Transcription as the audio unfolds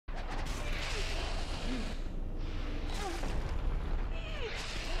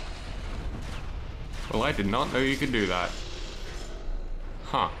Well, I did not know you could do that.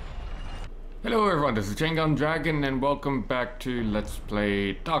 Huh. Hello everyone, this is Chain Gun Dragon and welcome back to Let's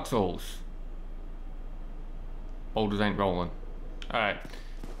Play Dark Souls. Boulders ain't rolling. Alright.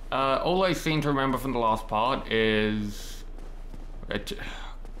 All I seem to remember from the last part is...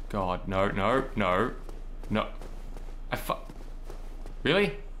 God, no.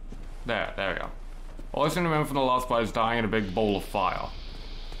 Really? There we go. All I seem to remember from the last part is dying in a big bowl of fire.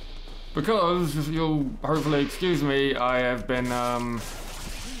 Because, if you'll hopefully excuse me, I have been,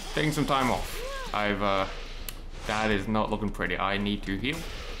 taking some time off. That is not looking pretty. I need to heal.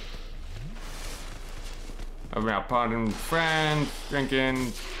 I've been out partying with friends,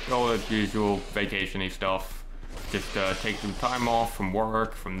 drinking, all the usual vacation-y stuff. Just, take some time off from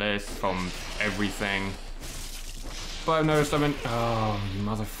work, from this, from everything. But I've noticed I've been... Oh, you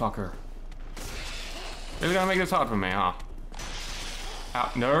motherfucker. Really gonna make this hard for me, huh?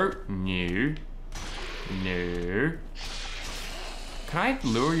 No. Can I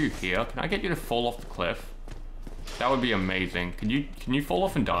lure you here? Can I get you to fall off the cliff? That would be amazing. Can you fall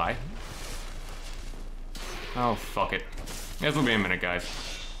off and die? Oh, fuck it. This will be a minute, guys.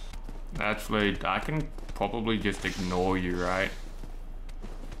 Actually, I can probably just ignore you, right?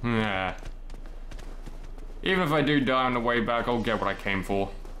 Yeah. Even if I do die on the way back, I'll get what I came for.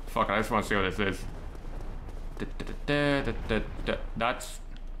 Fuck it, I just want to see what this is. That's...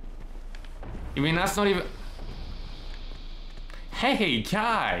 You mean that's not even... Hey,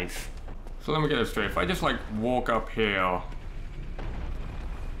 guys! So let me get this straight. If I just, like, walk up here...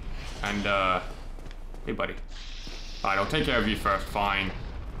 And, hey, buddy. Alright, I'll take care of you first, fine.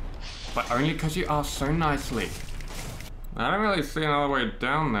 But only because you asked so nicely. I don't really see another way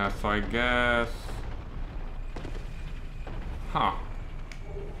down there, so I guess... Huh.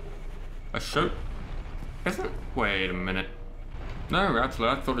 A shoot? Isn't... Wait a minute. No, actually,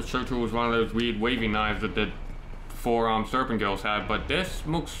 I thought a show tool was one of those weird wavy knives that the four-armed serpent girls had, but this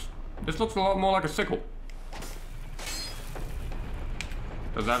looks a lot more like a sickle.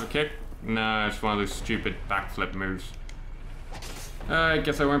 Does that have a kick? No, it's one of those stupid backflip moves. I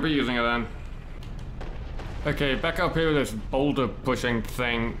guess I won't be using it then. Okay, back up here with this boulder pushing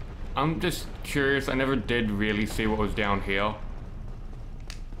thing. I'm just curious, I never did really see what was down here.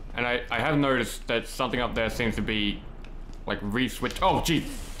 And I have noticed that something up there seems to be, like, re-switch. Oh, jeez!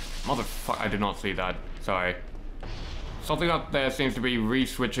 Motherfucker, I did not see that. Sorry. Something up there seems to be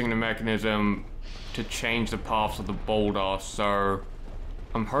re-switching the mechanism to change the paths of the boulder, so...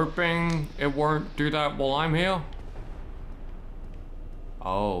 I'm hoping it won't do that while I'm here.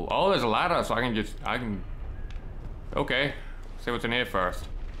 Oh, there's a ladder, so I can... Okay. See what's in here first.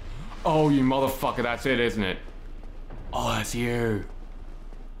 Oh, you motherfucker, that's it, isn't it? Oh, that's you.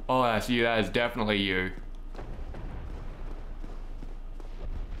 Oh, that's you. That is definitely you.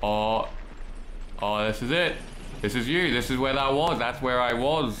 Oh, this is it. This is you. This is where that was. That's where I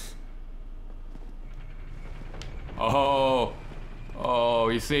was. Oh,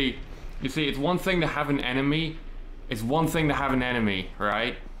 you see, it's one thing to have an enemy. It's one thing to have an enemy,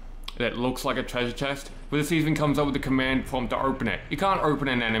 right? That looks like a treasure chest. But this even comes up with the command prompt to open it. You can't open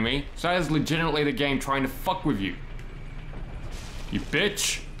an enemy. So that is legitimately the game trying to fuck with you. You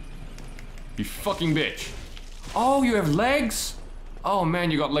bitch. You fucking bitch. Oh, you have legs? Oh man,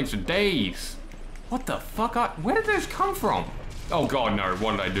 you got legs for days. What the fuck? Where did those come from? Oh god, no.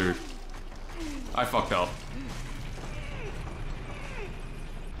 What did I do? I fucked up.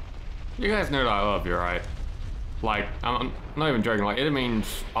 You guys know that I love you, right? Like, I'm not even joking. Like, it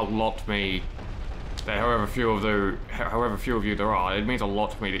means a lot to me that however few of you there are, it means a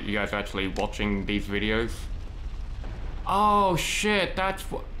lot to me that you guys are actually watching these videos. Oh shit, that's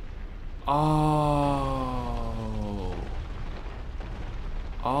what... Oh,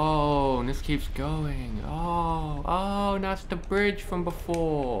 and this keeps going. Oh, that's the bridge from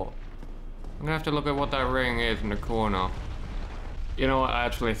before. I'm gonna have to look at what that ring is in the corner. You know what, I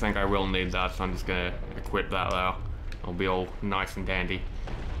actually think I will need that, so I'm just gonna equip that there. It'll be all nice and dandy.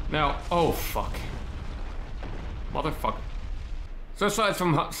 Now, oh fuck. Motherfucker. So aside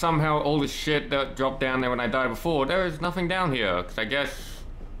from somehow all the shit that dropped down there when I died before, there is nothing down here, because I guess...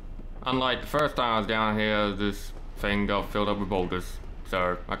 Unlike the first time I was down here, this thing got filled up with boulders.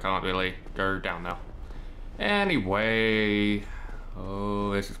 So I can't really go down there. Anyway...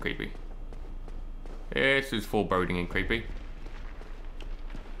 Oh, this is creepy. This is foreboding and creepy.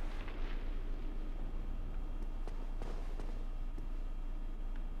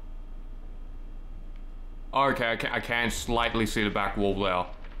 Okay, I can slightly see the back wall there.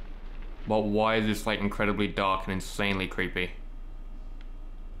 But why is this like incredibly dark and insanely creepy?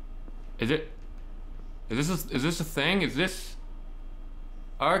 Is this a thing? Is this...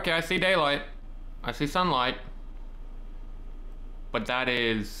 Okay, I see daylight. I see sunlight. But that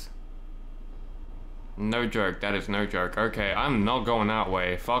is... no joke, that is no joke. Okay, I'm not going that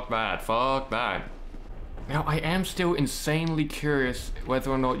way. Fuck that, fuck that. Now, I am still insanely curious whether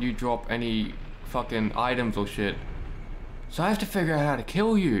or not you drop any fucking items or shit. So I have to figure out how to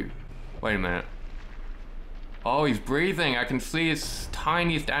kill you. Wait a minute. Oh, he's breathing. I can see his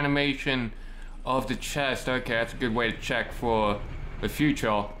tiniest animation of the chest. Okay, that's a good way to check for the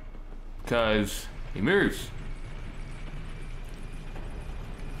future. Because he moves.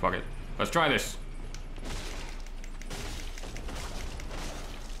 Fuck it. Let's try this.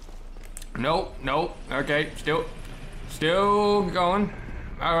 Nope, nope. Okay, still going.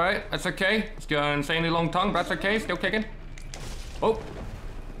 Alright, that's okay. It's got an insanely long tongue, but that's okay. Still kicking. Oh.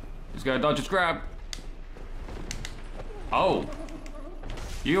 He's gonna dodge his grab. Oh.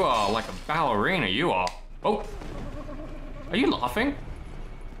 You are like a ballerina, you are. Oh. Are you laughing?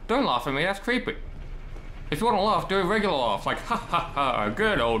 Don't laugh at me, that's creepy. If you want to laugh, do a regular laugh. Like, ha ha ha,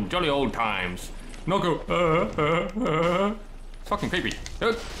 good old, jolly old times. Not go, It's fucking creepy.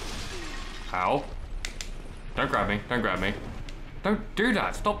 How? Don't grab me, don't grab me. Don't do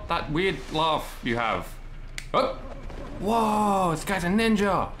that, stop that weird laugh you have. Oh! Whoa, this guy's a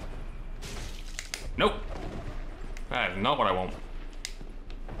ninja! Nope. That is not what I want.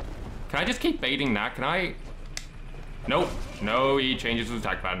 Can I just keep baiting that? Can I? Nope. No, he changes his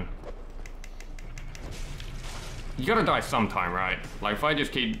attack pattern. You gotta die sometime, right? Like, if I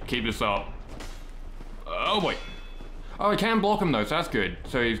just keep this up... oh, boy. Oh, I can block him, though, so that's good.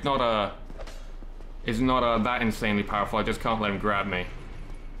 So he's not, that insanely powerful. I just can't let him grab me.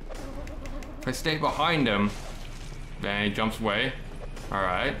 If I stay behind him, then he jumps away.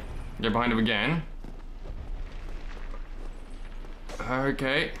 Alright. Get behind him again.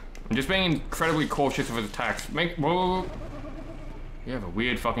 Okay. I'm just being incredibly cautious of his attacks. Whoa. You have a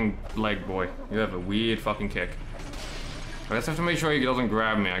weird fucking leg, boy. You have a weird fucking kick. I just have to make sure he doesn't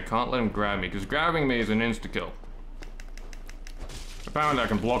grab me. I can't let him grab me, because grabbing me is an insta-kill. Apparently I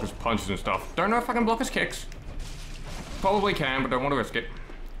can block his punches and stuff. Don't know if I can block his kicks. Probably can, but don't want to risk it.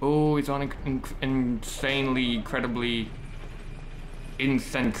 Oh, he's on insanely, incredibly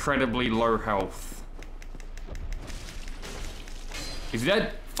low health. He's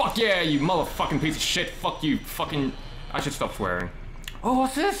dead? Fuck yeah, you motherfucking piece of shit. Fuck you, fucking... I should stop swearing. Oh,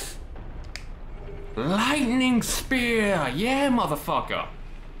 what's this? Lightning spear! Yeah, motherfucker!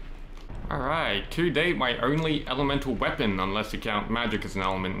 Alright, to date my only elemental weapon, unless you count magic as an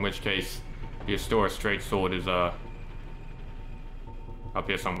element, in which case the Astora Straight Sword is, up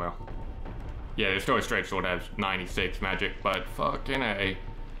here somewhere. Yeah, the Astora Straight Sword has 96 magic, but fucking A. Did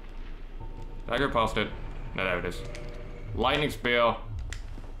I go past it? No, there it is. Lightning spear.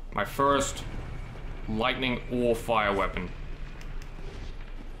 My first lightning or fire weapon.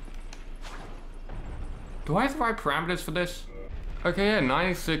 Do I have the right parameters for this? Okay, yeah,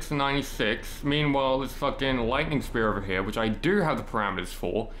 96 and 96. Meanwhile, this fucking lightning spear over here, which I do have the parameters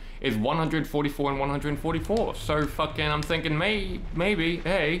for, is 144 and 144. So fucking, I'm thinking maybe,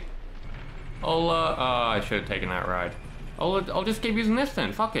 hey, I should have taken that ride. I'll just keep using this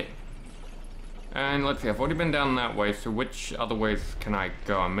then, fuck it. And let's see, I've already been down that way, so which other ways can I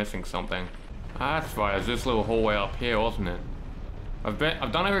go? I'm missing something. That's right, there's this little hallway up here, wasn't it? I've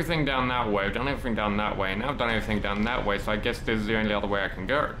done everything down that way, I've done everything down that way, and now I've done everything down that way, so I guess this is the only other way I can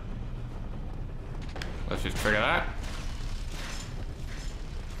go. Let's just trigger that.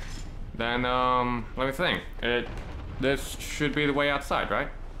 Then, let me think. This should be the way outside, right?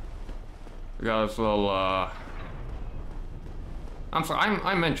 We got this little, I'm sorry,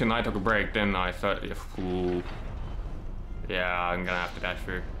 I mentioned I took a break, didn't I? So, ooh. Yeah, I'm gonna have to dash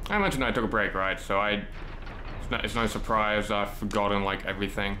through. I mentioned I took a break, right? So it's no surprise I've forgotten, like,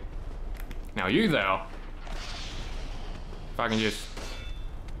 everything. Now you there. If I can just...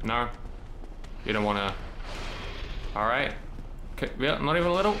 No? You don't wanna... Alright. Okay, yeah, not even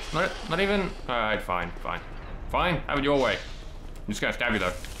a little? Not even... Alright, fine. Fine, have it your way. I'm just gonna stab you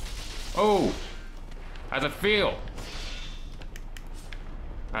though. Oh! How's it feel?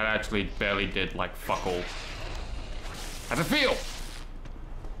 That actually barely did, like, fuck all. How's it feel?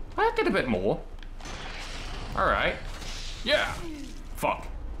 I did a bit more. Alright. Yeah! Fuck.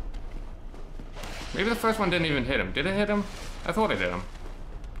 Maybe the first one didn't even hit him. Did it hit him? I thought it hit him.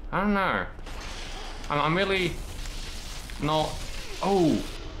 I don't know. I'm really... not... Oh!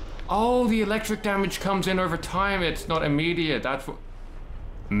 Oh, the electric damage comes in over time. It's not immediate. That's what...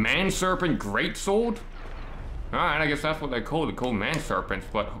 Man Serpent Greatsword? Alright, I guess that's what they call it. They're called Man Serpents,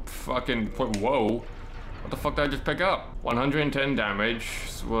 but fucking... Whoa. What the fuck did I just pick up? 110 damage.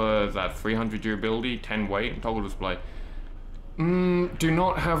 Was that 300 durability, 10 weight, and toggle display. Do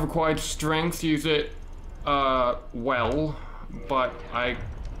not have required strength. Use it, well. But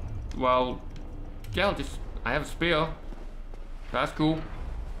well, yeah, I have a spear. That's cool.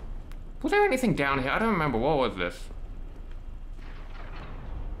 Was there anything down here? I don't remember. What was this?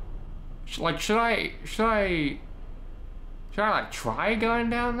 Like, should I like try going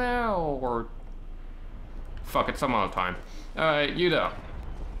down there, or fuck it, some other time? You there.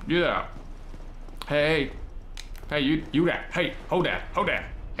 Hey, you there. Hey, hold there.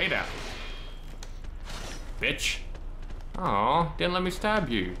 Hey there. Bitch. Aw, didn't let me stab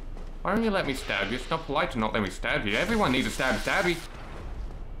you. Why don't you let me stab you? It's not polite to not let me stab you. Everyone needs a stabby.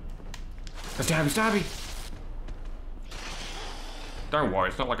 A stabby. Don't worry,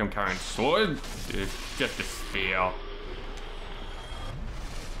 it's not like I'm carrying a sword. It's just a spear.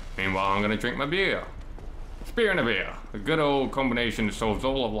 Meanwhile, I'm gonna drink my beer. Spear and a beer. A good old combination that solves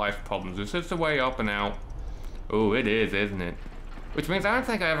all of life's problems. Is this the way up and out? Oh, it is, isn't it? Which means I don't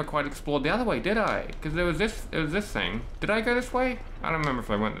think I ever quite explored the other way, did I? Because there was this thing. Did I go this way? I don't remember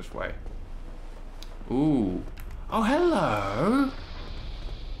if I went this way. Ooh. Oh, hello.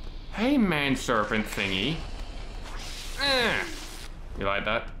 Hey, man serpent thingy. You like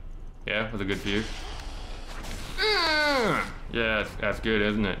that? Yeah, was a good view. Yeah, that's good,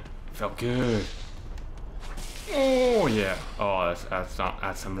 isn't it? Felt good. Oh yeah. Oh,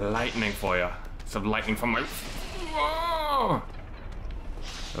 that's some lightning for you. Some lightning from my. Oh!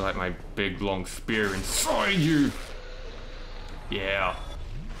 I like my big long spear inside you. Yeah.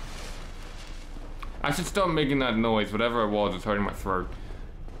 I should stop making that noise. Whatever it was, it's hurting my throat.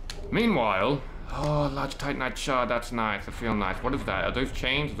 Meanwhile, oh, large titanite shard. That's nice. I feel nice. What is that? Are those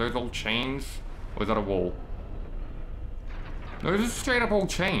chains? Are those old chains? Or is that a wall? No, those are straight up old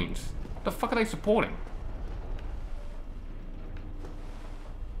chains. What the fuck are they supporting?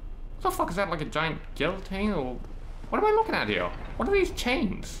 What the fuck is that? Like a giant guillotine or? What am I looking at here? What are these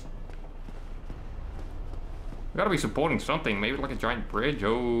chains? We gotta be supporting something. Maybe like a giant bridge.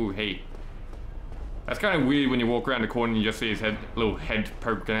 Oh, hey. That's kind of weird when you walk around the corner and you just see his little head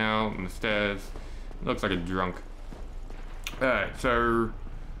poking out on the stairs. Looks like a drunk. Alright, so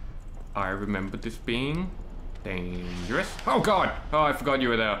I remember this being dangerous. Oh god! Oh, I forgot you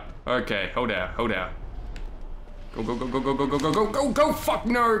were there. Okay, hold out. Go! Fuck,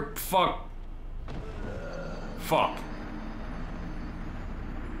 no! Fuck!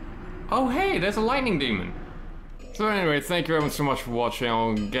 Oh hey, there's a lightning demon. So anyway, thank you everyone so much for watching.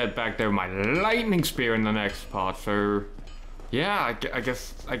 I'll get back there with my lightning spear in the next part. So yeah, I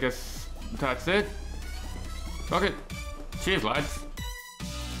guess that's it. Okay, cheers lads.